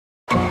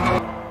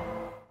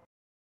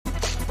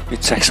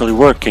It's actually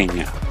working.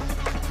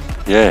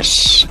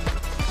 Yes.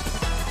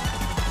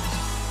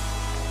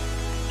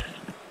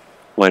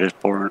 Waited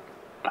for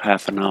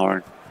half an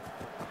hour.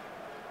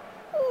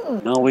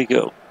 Now we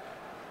go.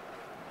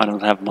 I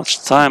don't have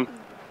much time.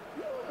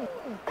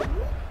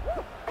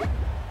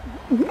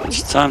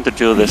 It's time to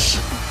do this.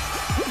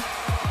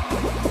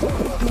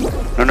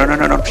 No, no, no,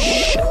 no, no.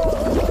 Shit.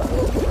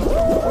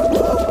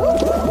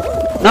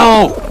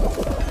 No!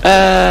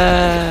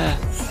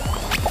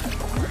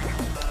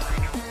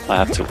 I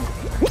have to.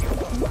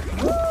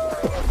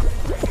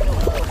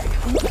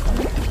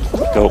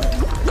 Go.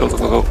 Go, go,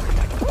 go, go.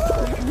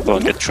 Go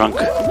and get drunk.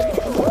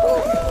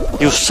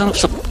 You son of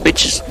some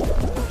bitches.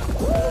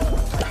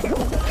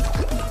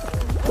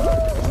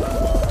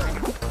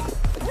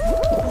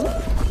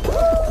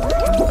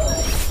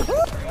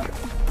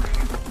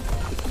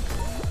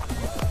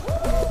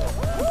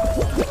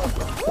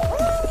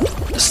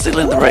 Still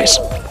in the race.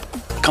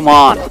 Come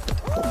on.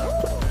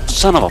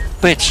 Son of a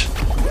bitch.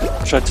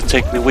 Tried to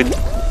take me with.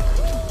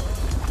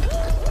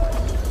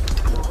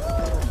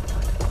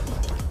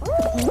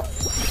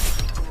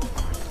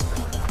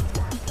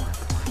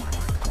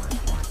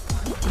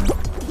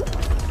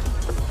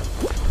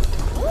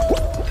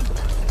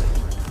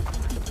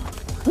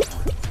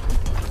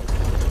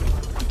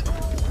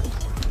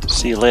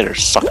 See you later,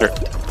 sucker.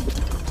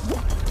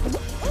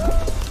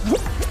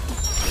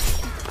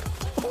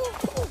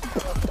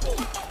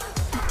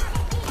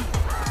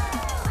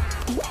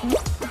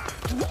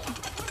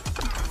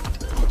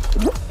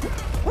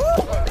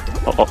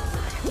 Uh-oh.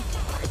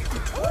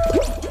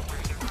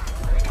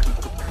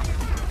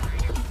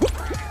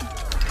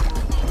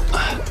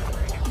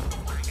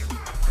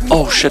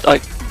 Oh shit,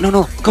 no,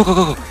 no, go, go,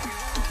 go, go.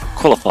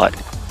 Qualified.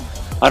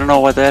 I don't know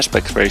why the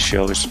aspect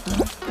ratio is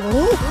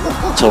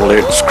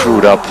totally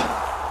screwed up.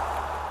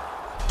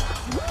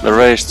 The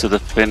race to the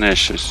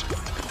finish is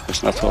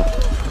not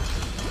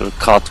a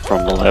cut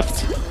from the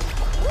left.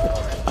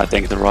 I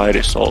think the right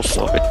is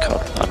also a bit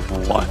cut. I don't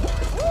know why.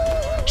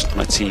 Just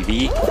my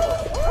TV.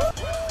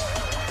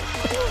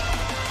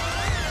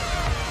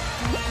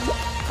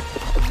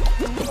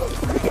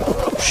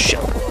 Oh shit!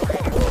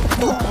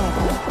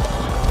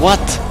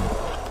 What?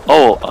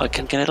 Oh, I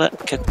can get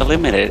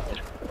eliminated.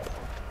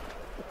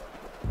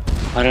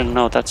 I didn't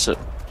know that's a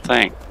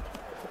thing.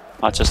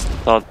 I just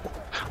thought,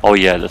 oh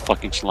yeah, the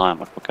fucking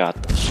slime. I forgot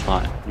the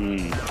slime.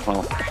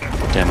 Well,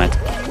 damn it.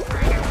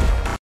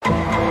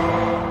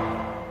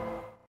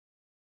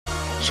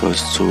 So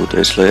it's 2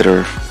 days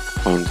later.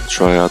 I wanted to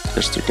try out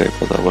yesterday,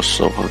 but I was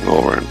so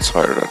hungover and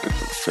tired I didn't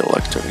feel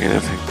like doing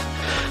anything.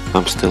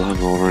 I'm still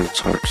hungover and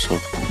tired, so...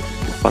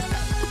 But...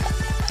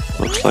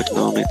 Looks like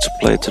no need to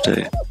play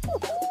today.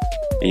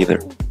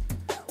 Either.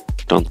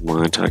 Don't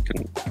mind, I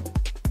can...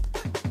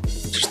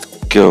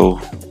 Just go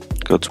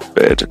to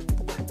bed.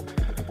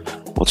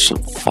 Watch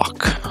some fuck.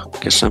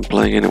 Guess I'm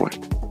playing anyway.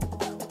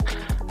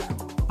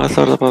 I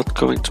thought about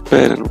going to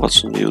bed and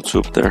watch some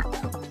YouTube there.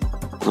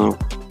 No.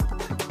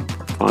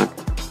 Fine.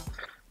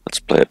 Let's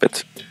play a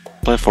bit.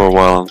 Play for a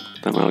while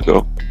and then I'll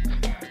go.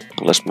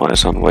 Unless my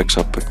son wakes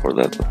up before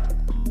that.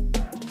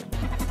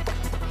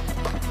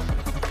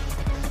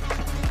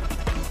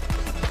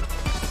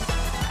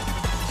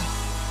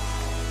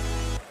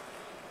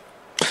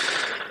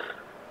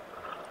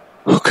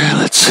 Okay,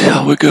 let's see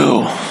how we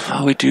go.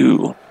 How we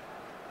do.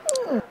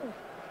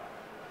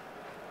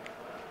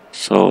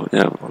 So,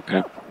 yeah,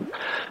 okay.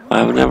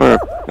 I've never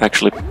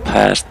actually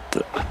passed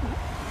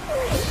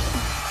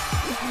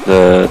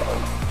the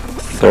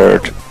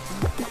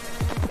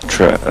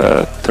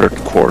third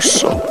course,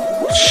 so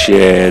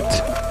shit.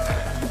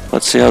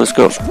 Let's see how this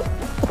goes.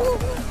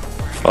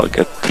 If I'll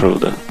get through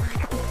the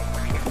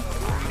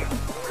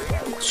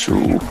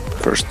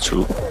first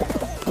two.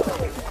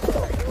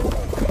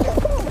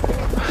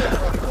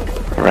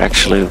 Or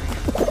actually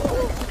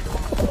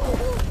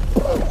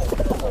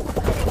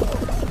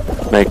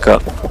make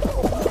up.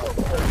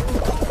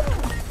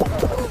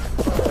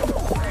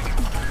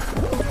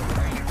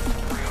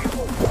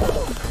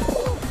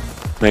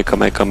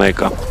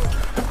 Make up.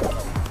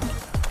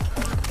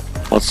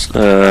 What's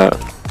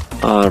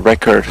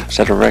record?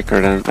 Set a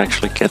record and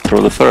actually get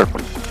through the third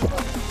one.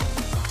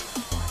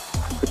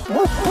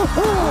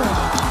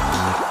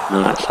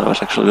 Nice, that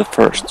was actually the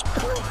first.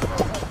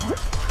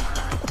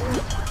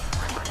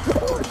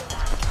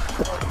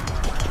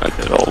 I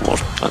did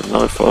almost. I don't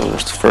know if I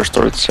was the first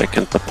or the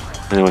second, but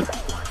anyway.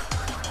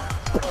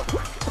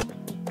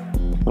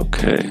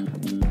 Okay.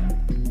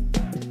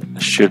 I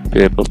should be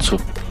able to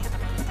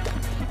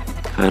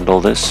handle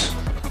this.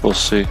 We'll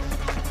see.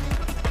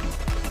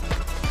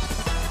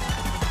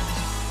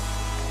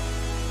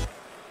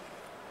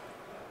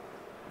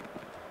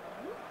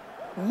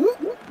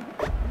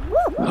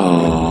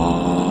 Oh.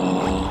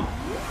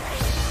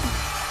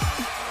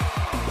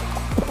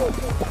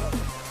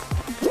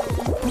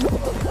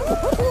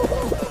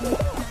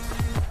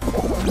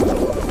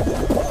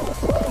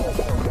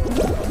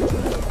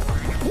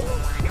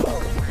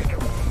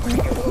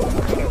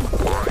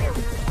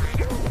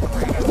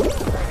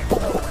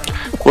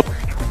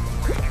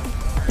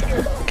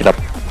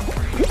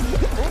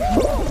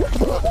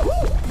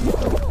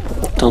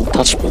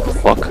 touch me,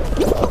 fuck.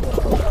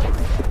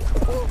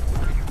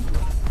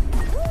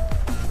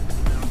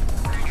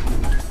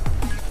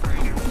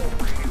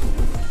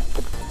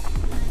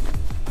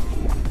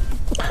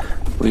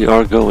 We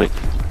are going.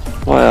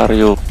 Why are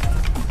you?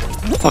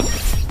 Fuck.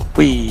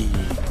 Wee.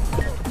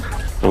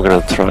 I'm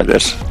gonna try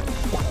this.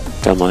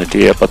 Dumb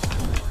idea, but.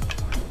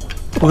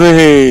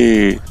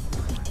 Wait.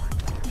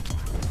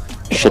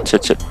 Shit,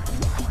 shit, shit.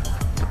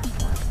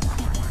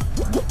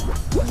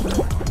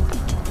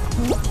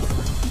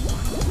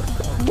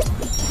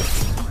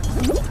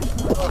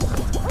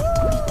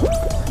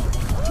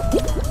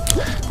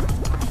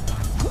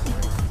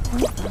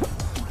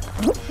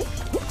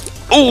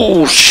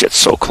 Oh shit,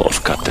 so close,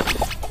 goddamn.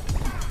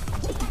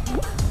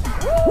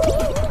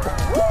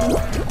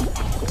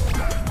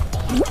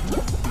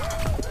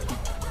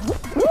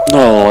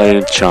 No, I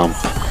didn't jump.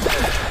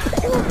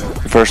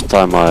 The first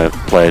time I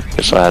played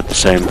this, I had the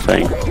same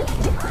thing.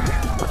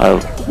 I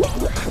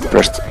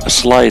pressed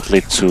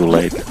slightly too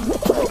late.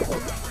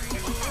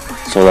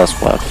 So that's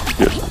why I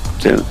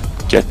just didn't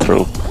get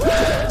through.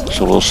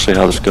 So we'll see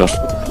how this goes.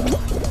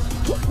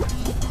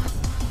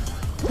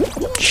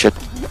 Shit.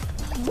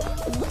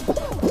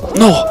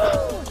 No!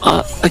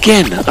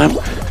 Again, I'm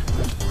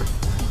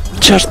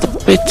just a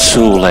bit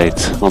too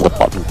late on the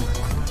button.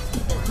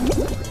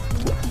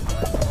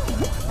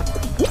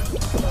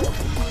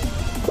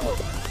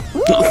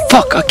 No,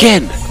 fuck,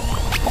 again!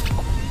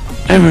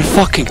 Every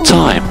fucking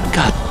time.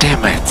 God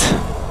damn it.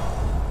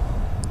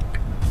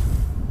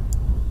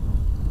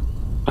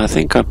 I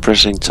think I'm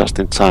pressing just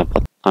in time,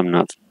 but I'm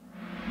not.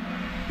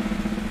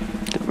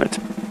 Damn it.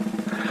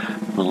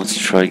 Well, let's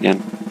try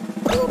again.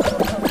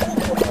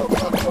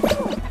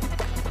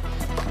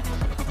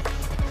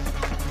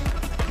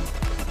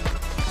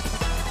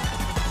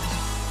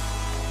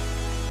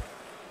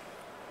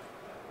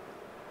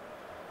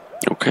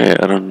 Okay,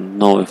 I don't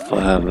know if I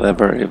have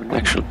ever even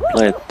actually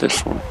played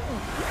this one.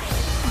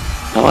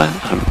 No,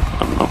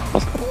 I'm not,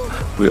 but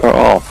we are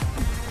off.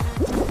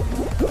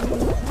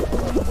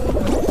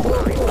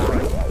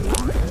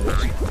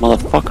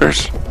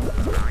 Motherfuckers.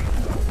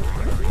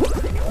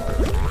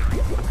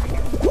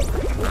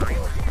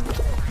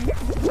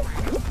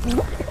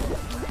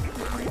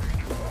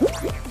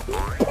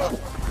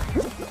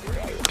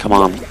 Come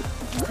on.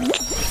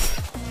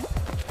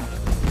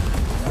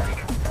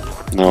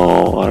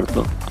 No, I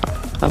don't.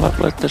 Have I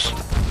played this?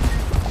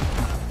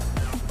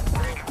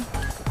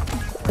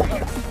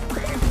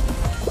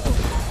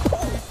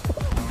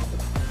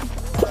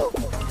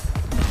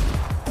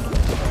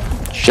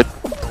 Shit.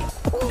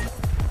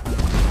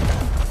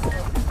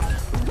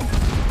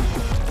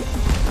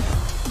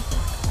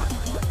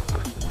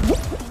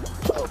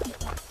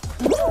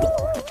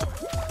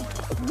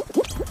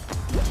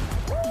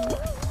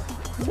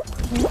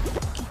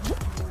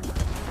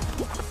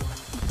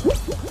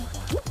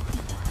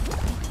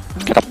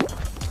 Get up.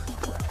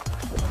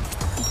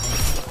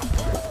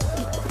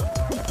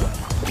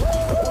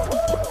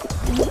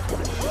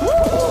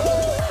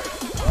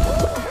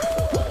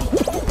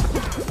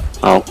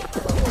 Oh.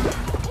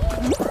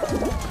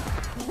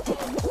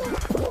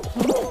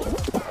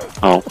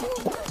 Oh.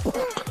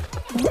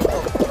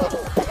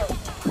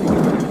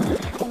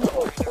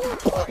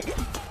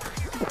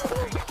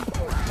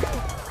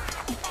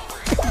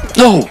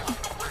 No!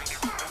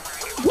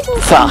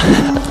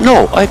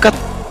 No, I got...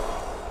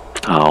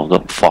 Oh, the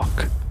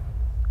fuck.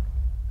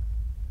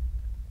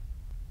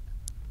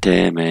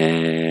 Damn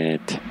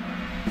it.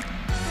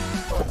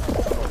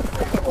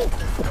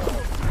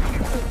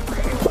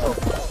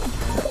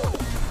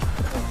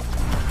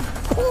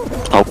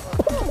 Oh.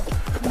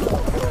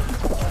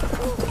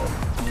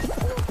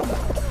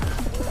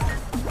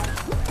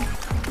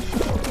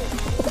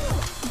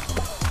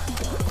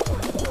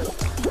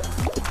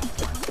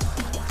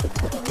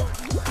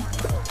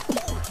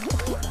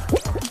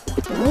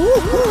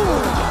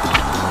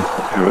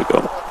 Here we go.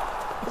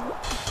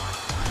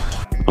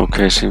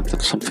 Okay, seems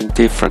that something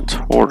different.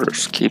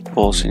 Orders. Keep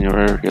balls in your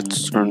area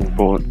to earn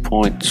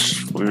points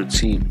for your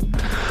team.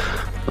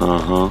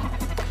 Uh-huh.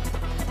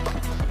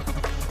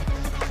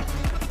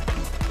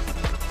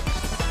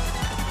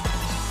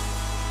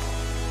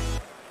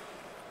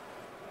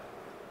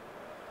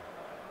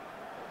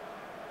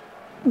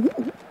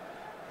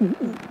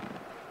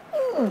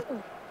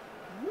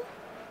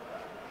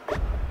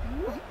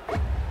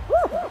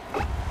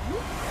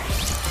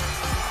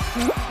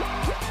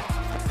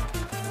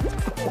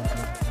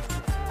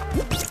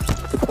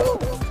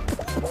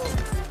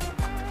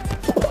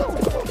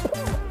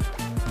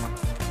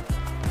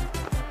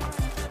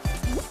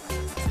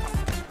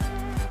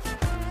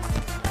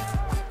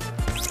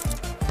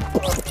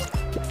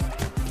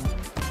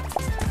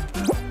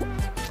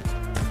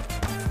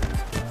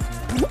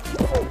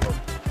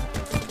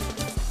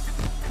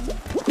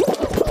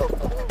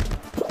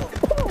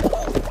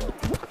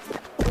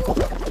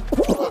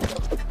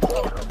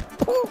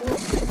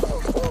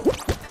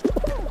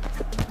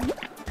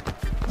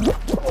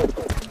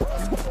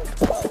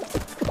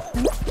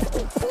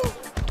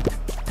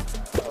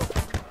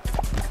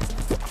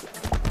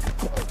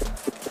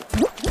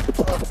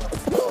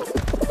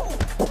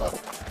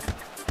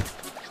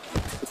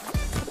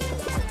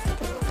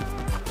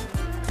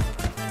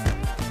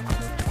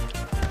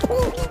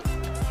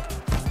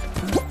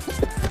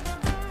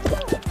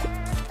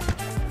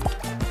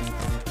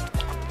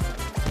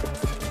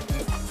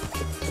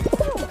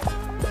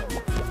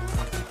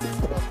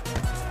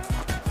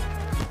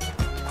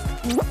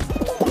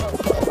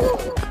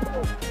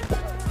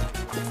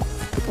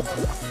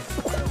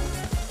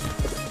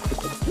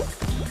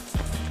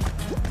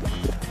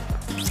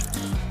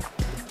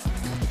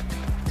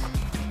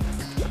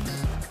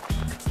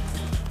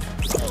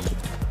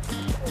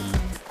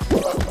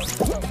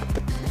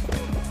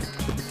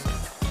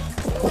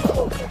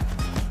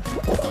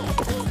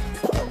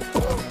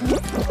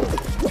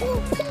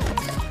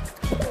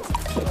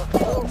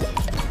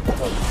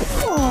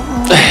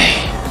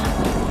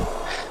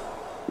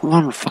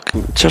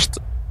 just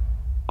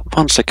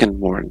 1 second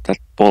more and that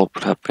ball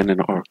would have been in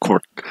our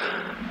court.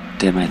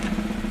 Damn it.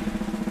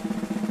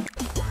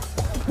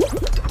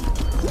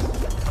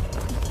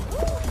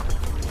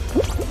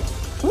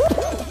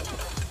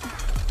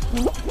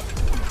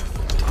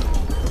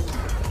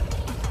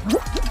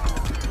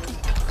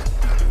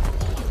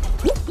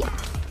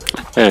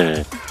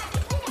 Hey.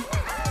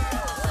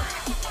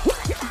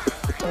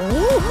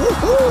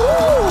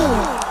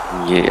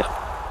 Yeah.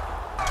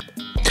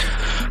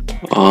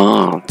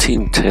 Oh,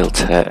 team tail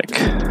tag.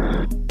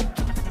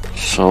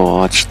 So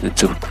I just need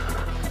to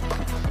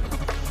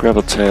grab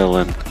a tail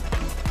and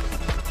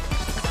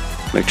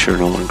make sure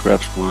no one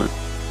grabs mine.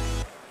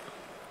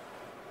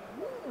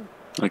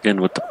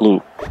 Again with the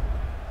blue.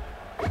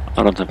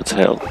 I don't have a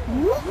tail.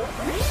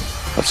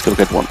 Let's go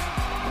get one.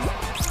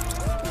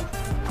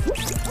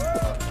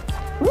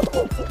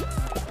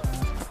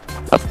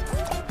 Up.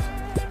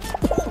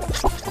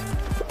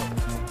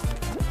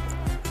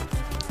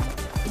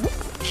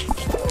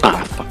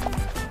 Ah, fuck.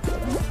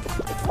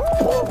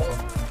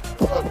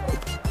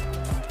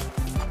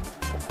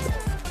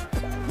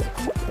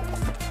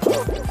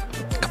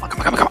 Come on, come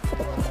on, come on, come on.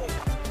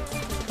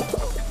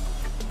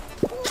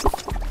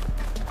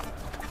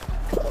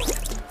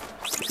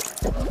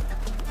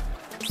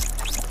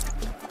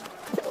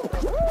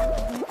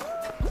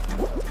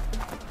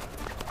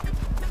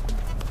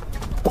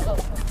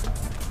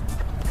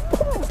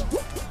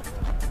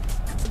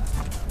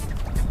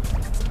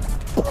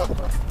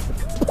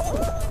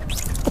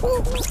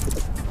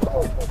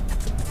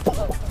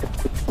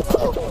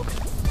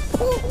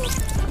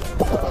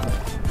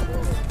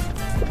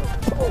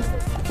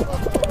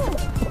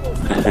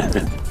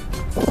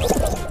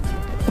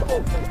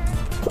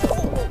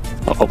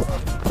 Uh-oh.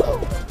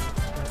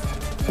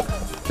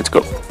 Let's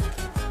go.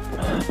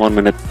 1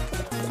 minute.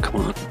 Come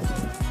on.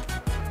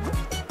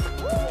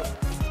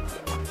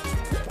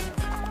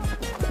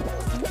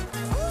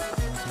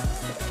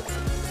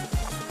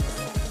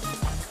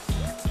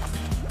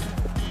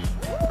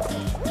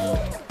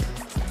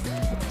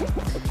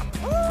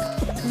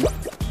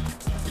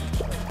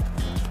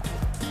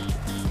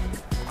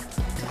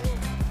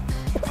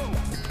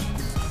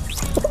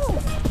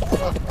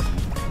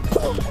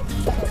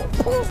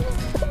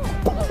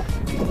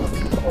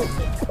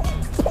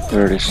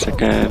 Thirty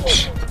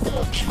seconds.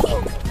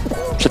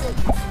 Sit.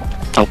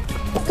 Ow.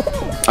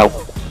 Ow.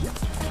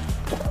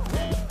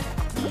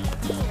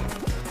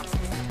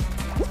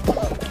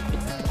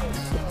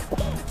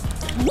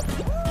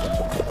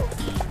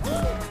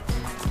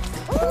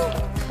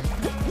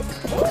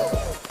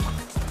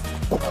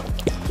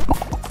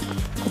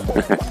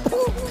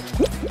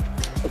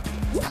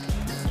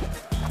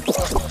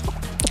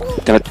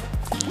 Damn it.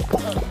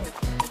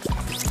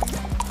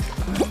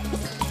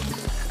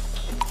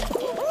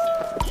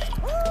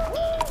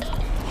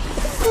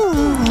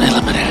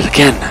 Eliminated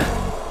again.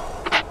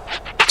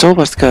 It's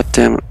always the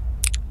goddamn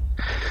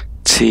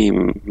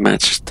team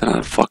matches that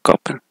I fuck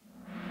up in.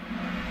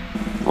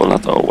 Well,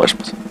 not always,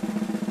 but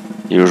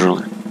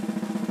usually.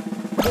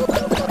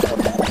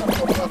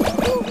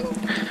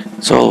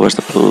 It's always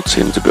the blue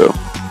team to go.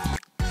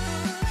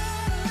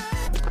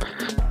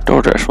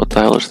 DoorDash, what the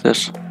hell is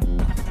this?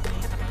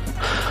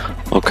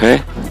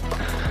 Okay.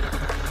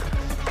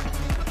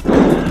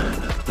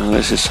 Now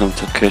this is some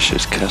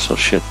Takeshi's Castle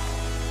shit.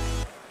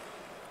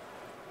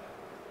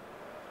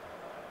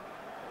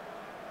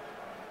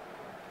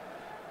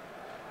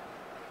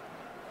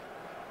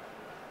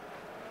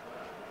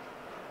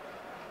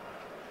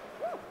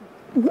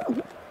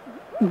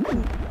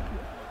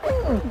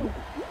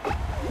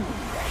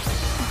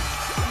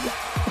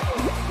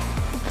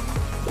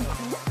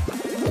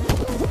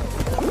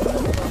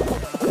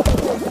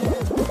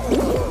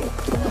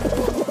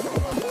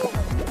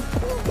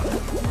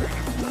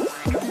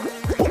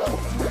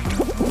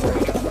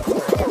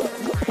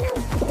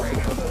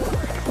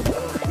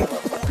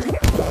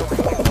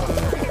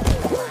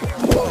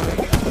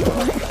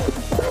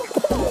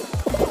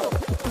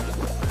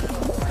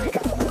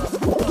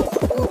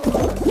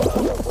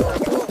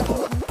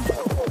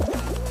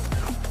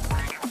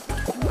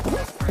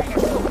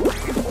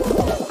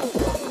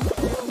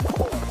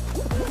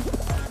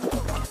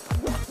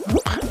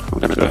 I'm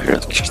gonna go here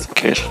just in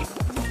case.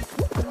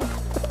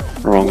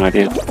 Wrong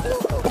idea.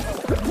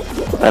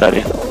 Bad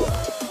idea.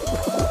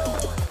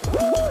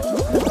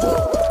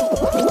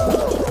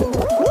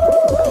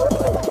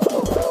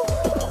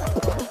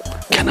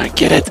 Can I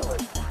get it?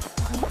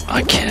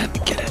 I can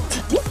get it.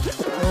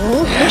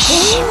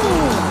 Yes!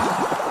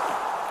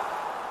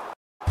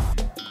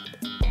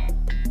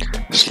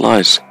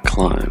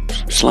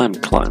 Slime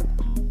climb.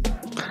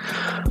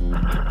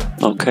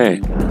 Okay.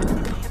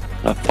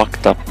 I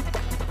fucked up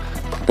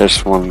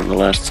this one the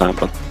last time,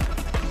 but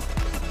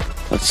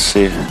let's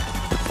see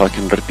if I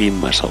can redeem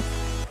myself.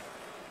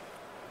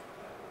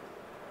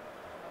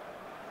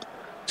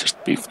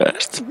 Just be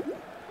fast.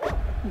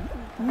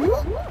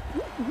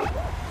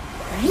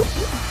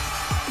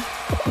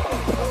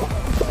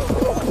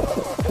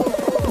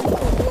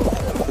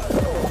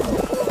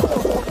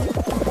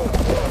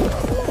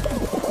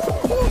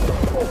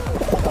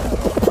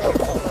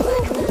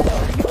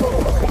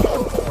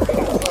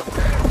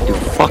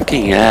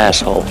 Fucking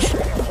assholes.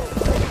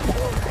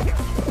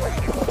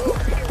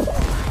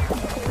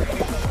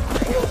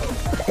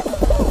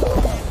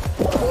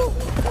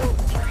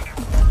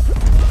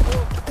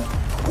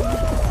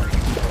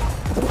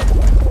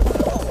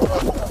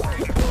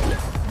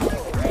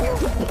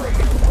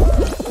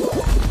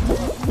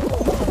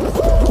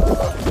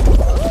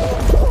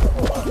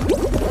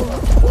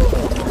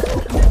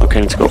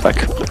 Okay, let's go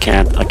back. I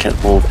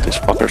can't move. These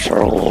fuckers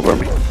are all over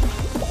me.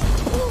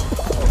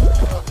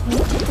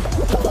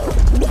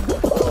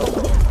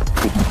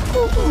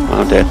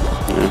 I'm dead.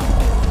 Yeah.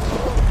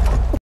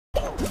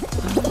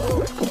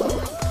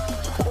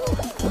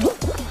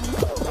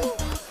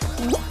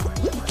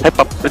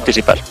 Heippa, nyt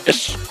isi pääsi.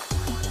 Yes.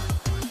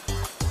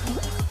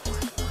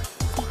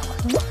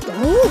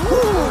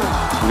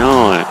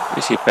 Noin,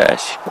 isi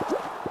pääsi.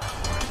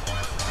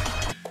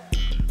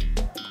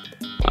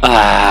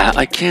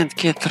 I can't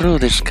get through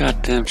this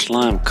goddamn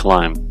slime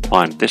climb.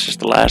 Fine, this is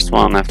the last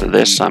one. After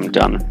this, I'm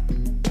done.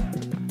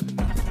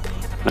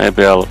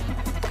 Maybe I'll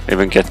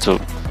even get to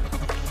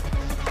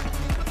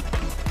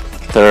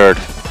third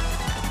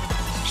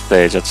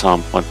stage at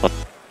some point, but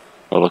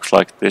it looks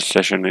like this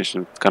session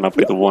isn't gonna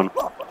be the one.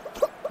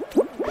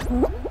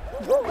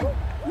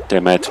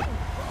 Damn it.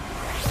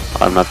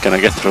 I'm not gonna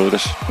get through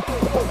this.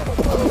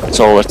 It's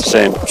always the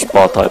same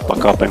spot I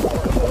fuck up in.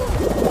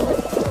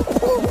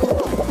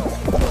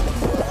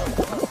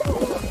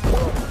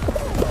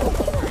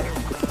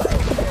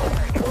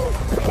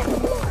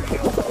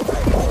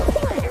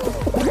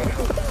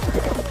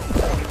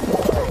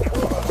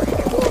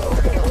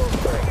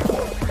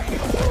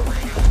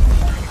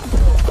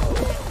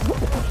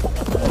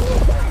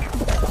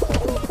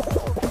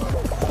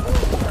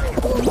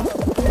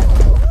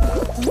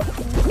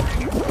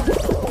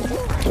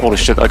 Holy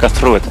shit, I got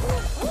through it.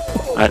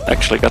 I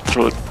actually got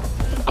through it.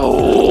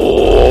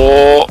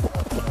 Oh!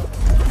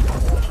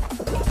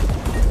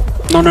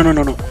 No, no, no,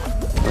 no, no.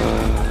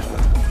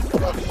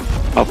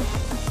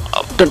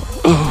 Done.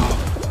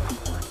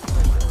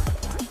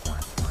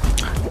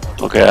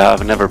 Okay,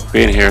 I've never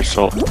been here,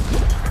 so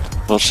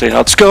we'll see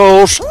how it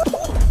goes.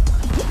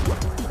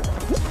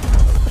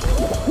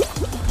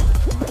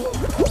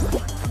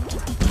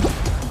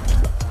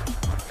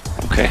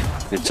 Okay,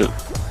 need to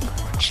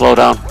slow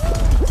down.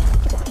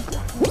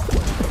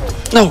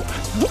 No!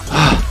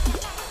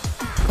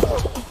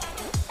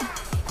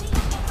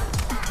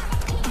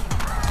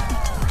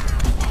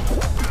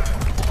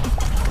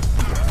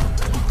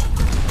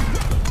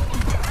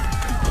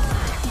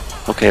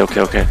 Okay,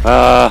 okay, okay.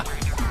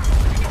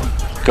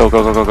 Go,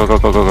 go, go, go, go, go,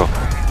 go, go, go.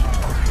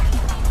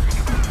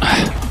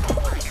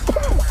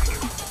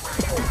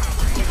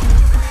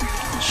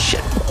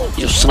 Shit,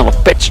 you son of a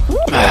bitch.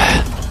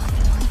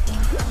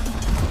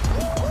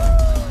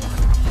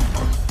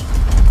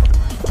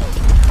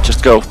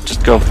 Just go,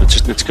 just go,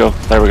 just need to go.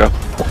 There we go.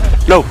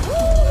 No!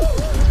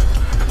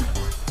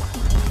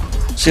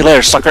 See you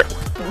later, sucker!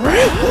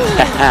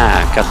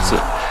 Haha,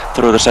 got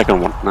through the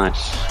second one.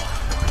 Nice.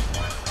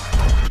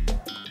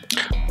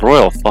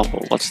 Royal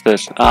fumble, what's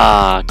this?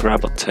 Ah,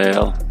 grab a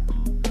tail.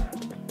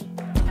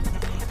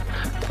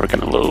 We're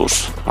gonna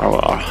lose.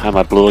 Am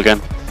I blue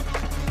again?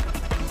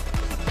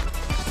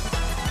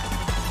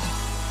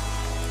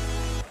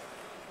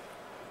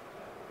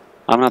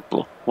 I'm not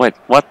blue. Wait,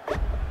 what?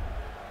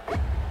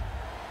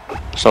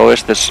 So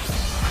is this...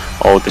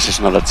 Oh, this is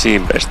not a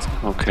team-based.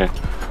 Okay.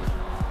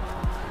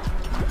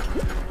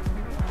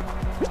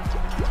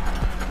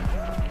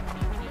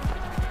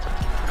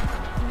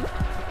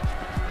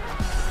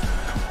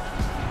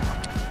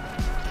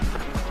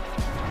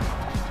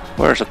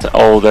 Where's it?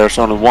 Oh, there's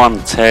only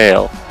one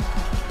tail.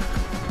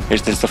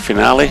 Is this the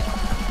finale?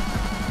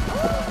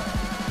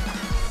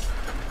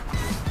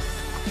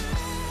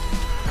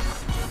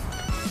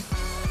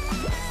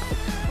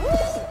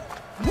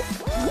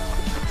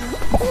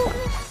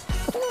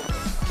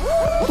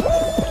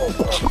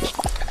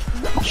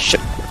 Shit.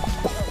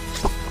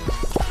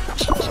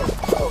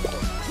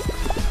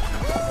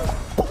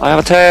 I have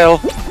a tail.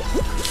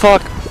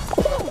 Fuck.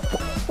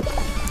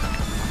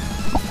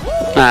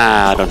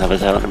 Nah, I don't have a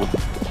tail anymore.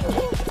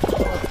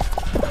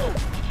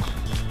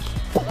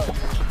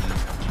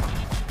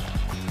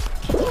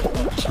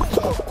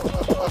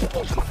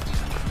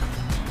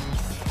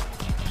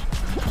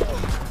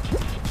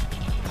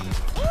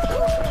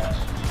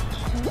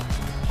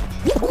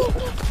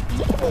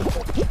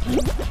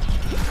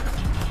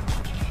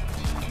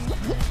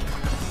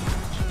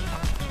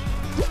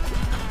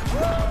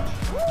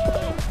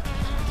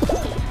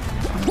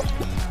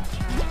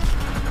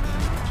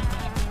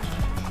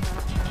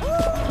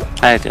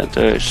 Äiti on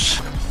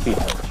töissä.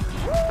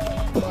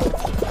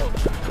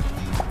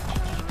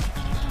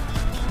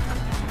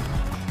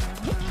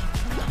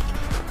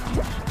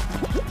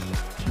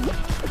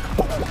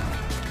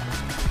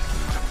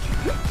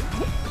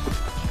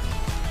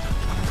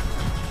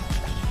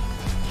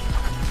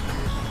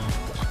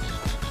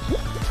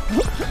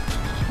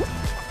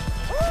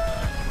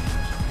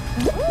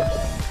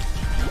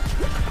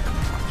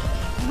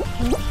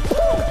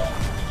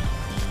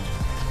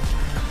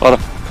 Ota.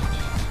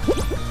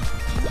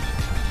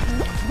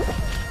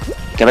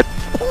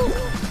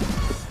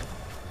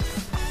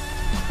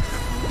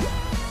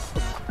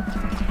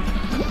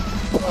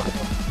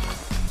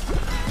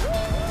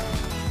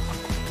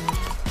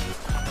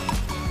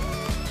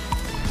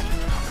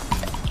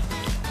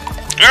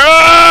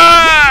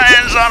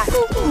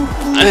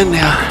 And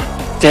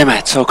yeah, damn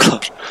it, so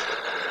close.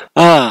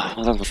 Ah,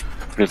 well, that was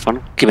pretty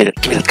fun. Give me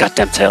that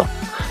goddamn tail.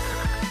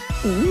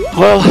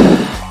 Well,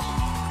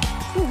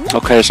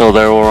 okay, so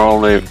there were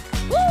only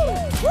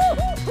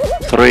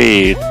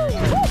 3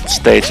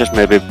 stages,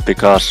 maybe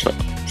because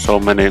so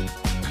many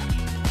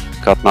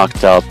got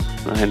knocked out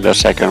in the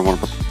second one,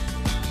 but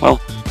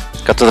well,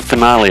 got to the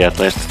finale at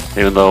least,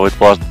 even though it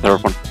was the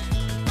 3rd one.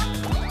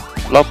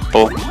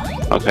 Loppo.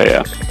 Okay,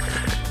 yeah.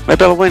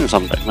 Maybe I'll win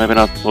someday, maybe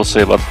not, we'll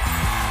see, but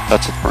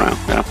that's it for now.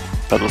 Yeah,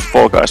 that was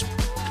 4 guys.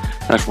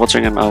 Thanks for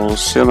watching, and I will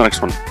see you in the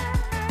next one.